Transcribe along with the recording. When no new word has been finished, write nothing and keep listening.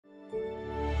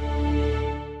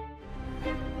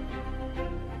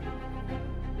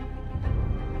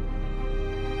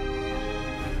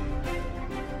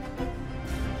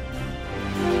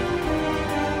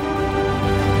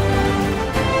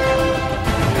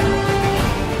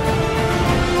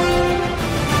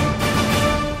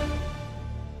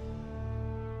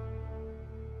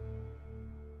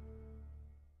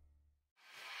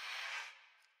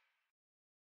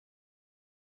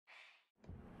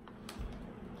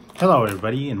Hello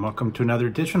everybody, and welcome to another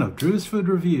edition of Drew's Food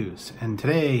Reviews. And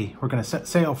today we're going to set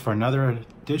sail for another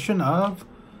edition of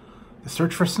the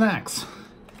Search for Snacks.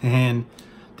 And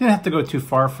didn't have to go too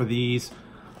far for these.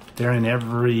 They're in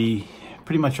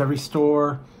pretty much every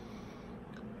store,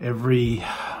 every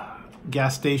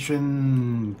gas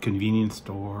station, convenience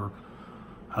store,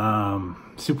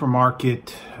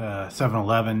 supermarket,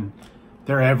 7-Eleven.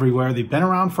 They're everywhere. They've been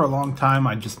around for a long time.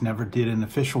 I just never did an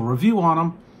official review on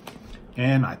them.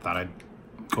 And I thought I'd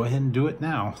go ahead and do it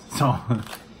now. So,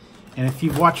 and if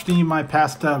you've watched any of my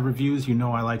past reviews, you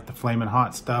know I like the Flaming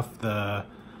Hot stuff, the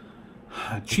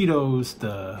Cheetos,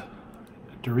 the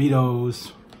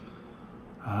Doritos.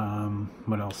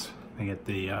 What else? I get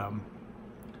the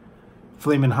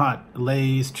Flaming Hot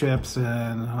Lay's chips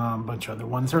and a bunch of other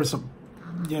ones. There's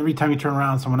every time you turn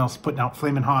around, someone else is putting out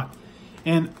Flaming Hot.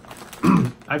 And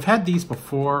I've had these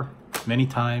before many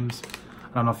times.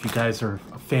 I don't know if you guys are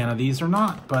a fan of these or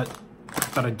not, but I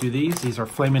thought I'd do these. These are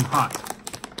Flaming Hot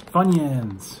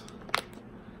Funyuns.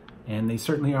 And they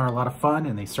certainly are a lot of fun,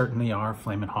 and they certainly are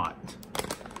Flaming Hot.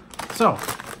 So,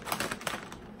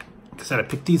 like I said, I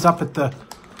picked these up at the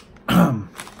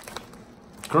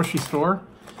grocery store.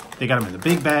 They got them in the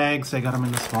big bags, they got them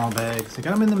in the small bags, they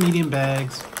got them in the medium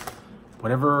bags.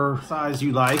 Whatever size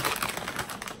you like.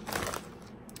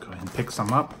 Go ahead and pick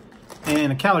some up.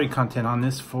 And the calorie content on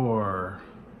this for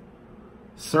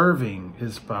serving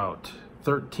is about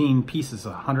 13 pieces,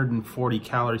 140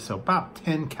 calories. So about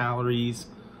 10 calories,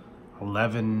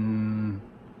 11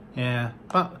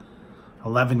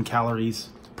 calories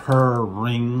per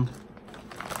ring.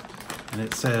 And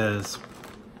it says,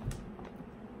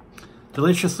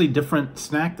 deliciously different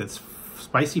snack that's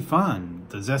spicy fun.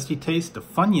 The zesty taste of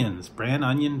Funyuns, brand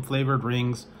onion flavored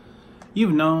rings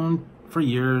you've known for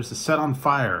years is set on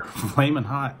fire. Flaming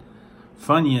Hot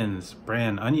Funyuns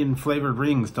brand onion flavored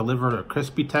rings deliver a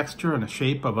crispy texture and a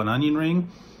shape of an onion ring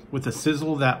with a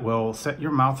sizzle that will set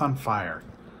your mouth on fire.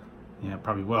 Yeah,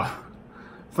 probably will.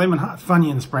 Flaming Hot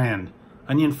Funyuns brand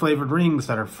onion flavored rings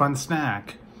that are a fun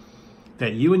snack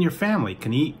that you and your family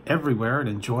can eat everywhere and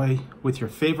enjoy with your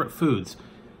favorite foods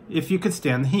if you could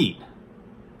stand the heat.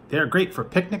 They are great for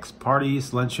picnics,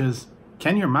 parties, lunches.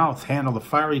 Can your mouth handle the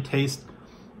fiery taste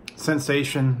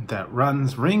sensation that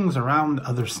rings around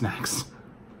other snacks?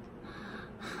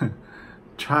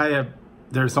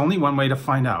 There's only one way to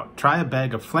find out. Try a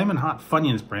bag of Flamin' Hot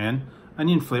Funyuns brand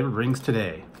onion flavored rings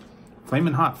today.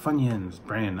 Flamin' Hot Funyuns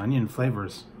brand onion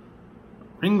flavors.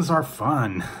 Rings are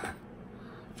fun.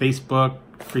 Facebook,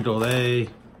 Frito-Lay,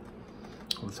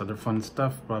 all this other fun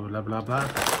stuff, blah, blah, blah, blah.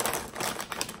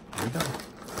 Here we go.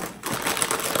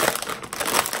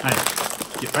 All right,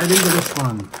 get right into this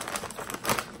one.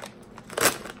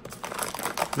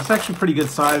 It's actually pretty good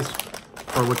size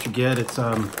for what you get. It's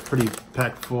pretty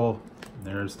packed full.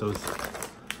 There's those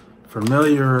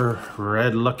familiar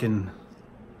red looking.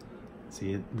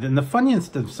 See, then the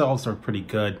Funyuns themselves are pretty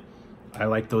good. I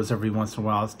like those every once in a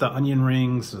while. It's the onion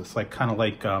rings. It's like kind of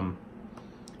like onion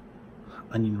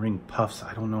ring puffs.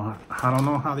 I don't know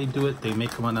how they do it. They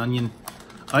make them on onion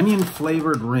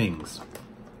flavored rings.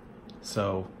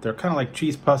 So they're kind of like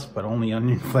cheese puffs, but only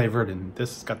onion flavored. And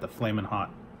this has got the Flamin'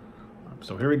 Hot.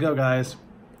 So here we go, guys.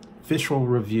 Official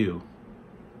review.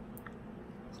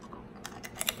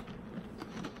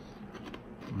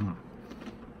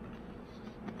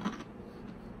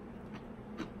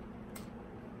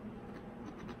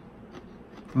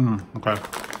 Okay.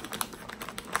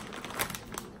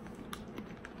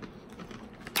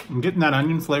 I'm getting that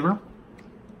onion flavor.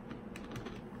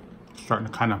 Starting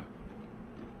to kind of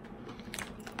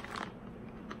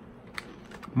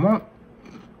more.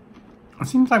 It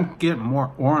seems like I'm getting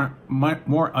more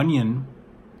onion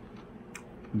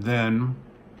than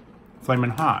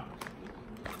Flamin' Hot,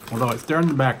 although it's there in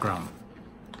the background.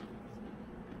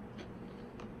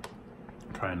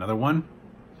 Try another one.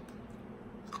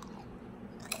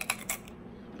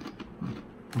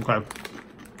 Okay.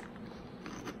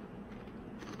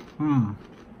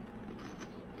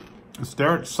 It's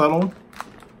there, it's subtle.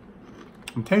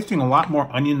 I'm tasting a lot more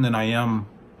onion than I am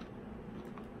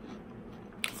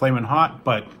Flamin' Hot,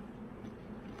 but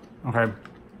okay.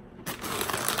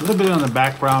 A little bit on the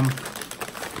background.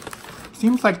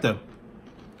 Seems like the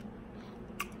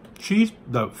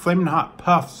Flamin' Hot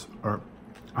puffs are,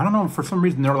 I don't know, for some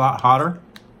reason they're a lot hotter.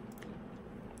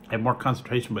 I have more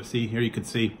concentration, but see, here you can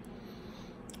see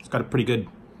it's got a pretty good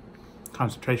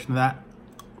concentration of that.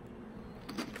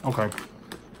 Okay.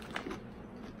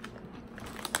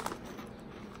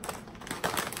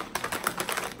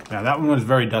 Yeah, that one was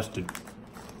very dusted.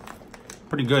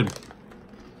 Pretty good.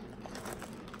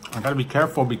 I gotta be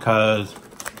careful because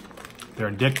they're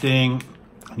addicting.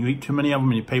 You eat too many of them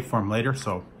and you pay for them later,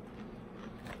 so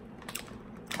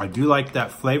I do like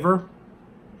that flavor.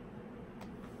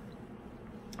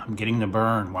 I'm getting the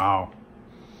burn. Wow.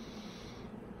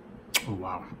 Oh,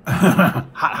 wow. Hot,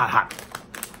 hot, hot.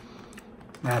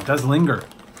 Yeah, it does linger.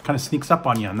 Kind of sneaks up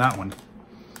on you on that one.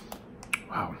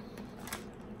 Wow.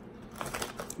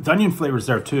 The onion flavor's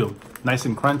there too. Nice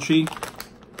and crunchy.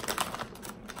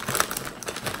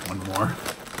 One more.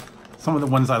 Some of the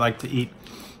ones I like to eat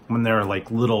when they're like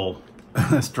little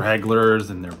stragglers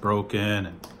and they're broken.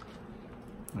 And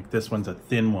like this one's a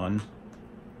thin one.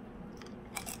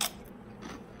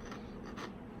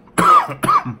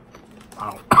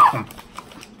 Wow.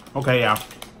 Okay, yeah.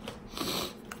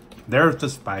 There's the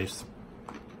spice.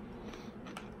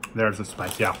 There's the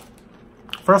spice, yeah.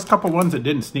 First couple ones that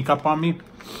didn't sneak up on me,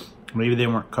 maybe they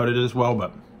weren't coated as well,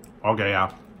 but okay,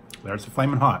 yeah. There's the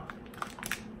Flaming Hot.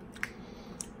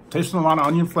 Tasting a lot of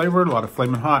onion flavor, a lot of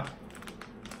Flaming Hot.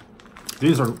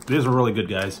 These are really good,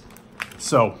 guys.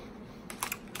 So,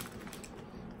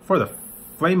 for the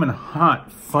Flaming Hot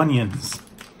Funyuns,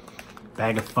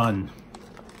 bag of fun.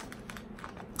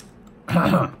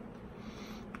 I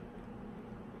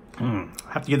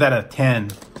have to give that a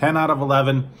 10. 10 out of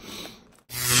 11.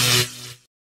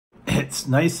 It's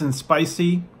nice and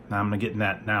spicy. Now I'm getting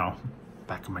that now.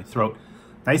 Back of my throat.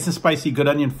 Nice and spicy, good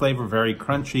onion flavor, very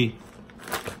crunchy.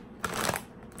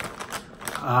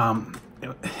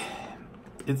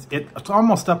 It's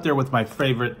almost up there with my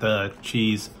favorite, the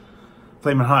cheese,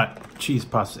 Flamin' Hot cheese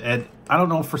puffs. And I don't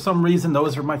know, for some reason,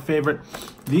 those are my favorite.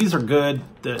 These are good,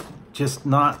 just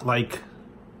not like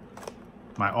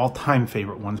my all-time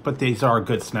favorite ones, but these are a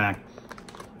good snack.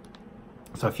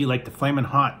 So if you like the Flamin'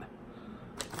 Hot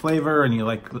flavor and you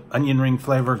like onion ring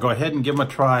flavor, go ahead and give them a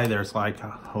try. There's like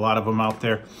a lot of them out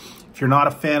there. If you're not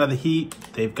a fan of the heat,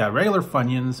 they've got regular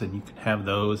Funyuns and you can have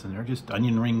those, and they're just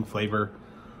onion ring flavor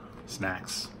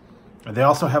snacks. And they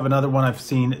also have another one I've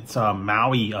seen. It's a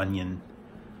Maui onion.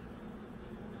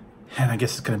 And I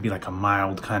guess it's going to be like a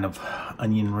mild kind of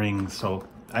onion ring. So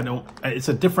it's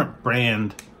a different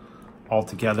brand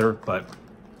altogether, but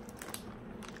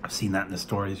I've seen that in the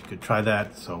stores. You could try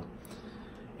that. So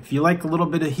if you like a little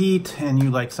bit of heat and you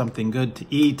like something good to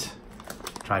eat,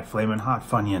 try Flamin' Hot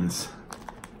Funyuns.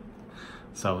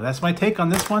 So that's my take on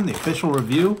this one, the official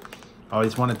review. I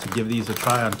always wanted to give these a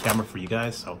try on camera for you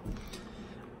guys. So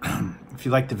if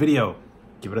you liked the video,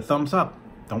 give it a thumbs up.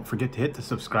 Don't forget to hit the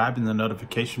subscribe and the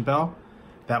notification bell.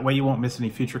 That way you won't miss any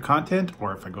future content,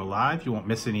 or if I go live, you won't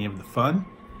miss any of the fun.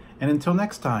 And until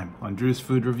next time on Drew's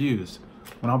Food Reviews,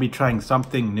 when I'll be trying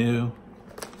something new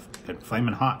and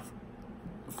flaming hot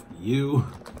for you.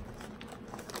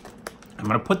 I'm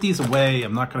going to put these away.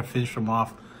 I'm not going to finish them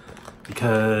off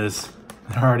because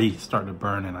they're already starting to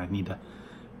burn and I need to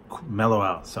mellow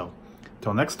out. So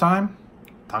until next time,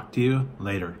 talk to you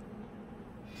later.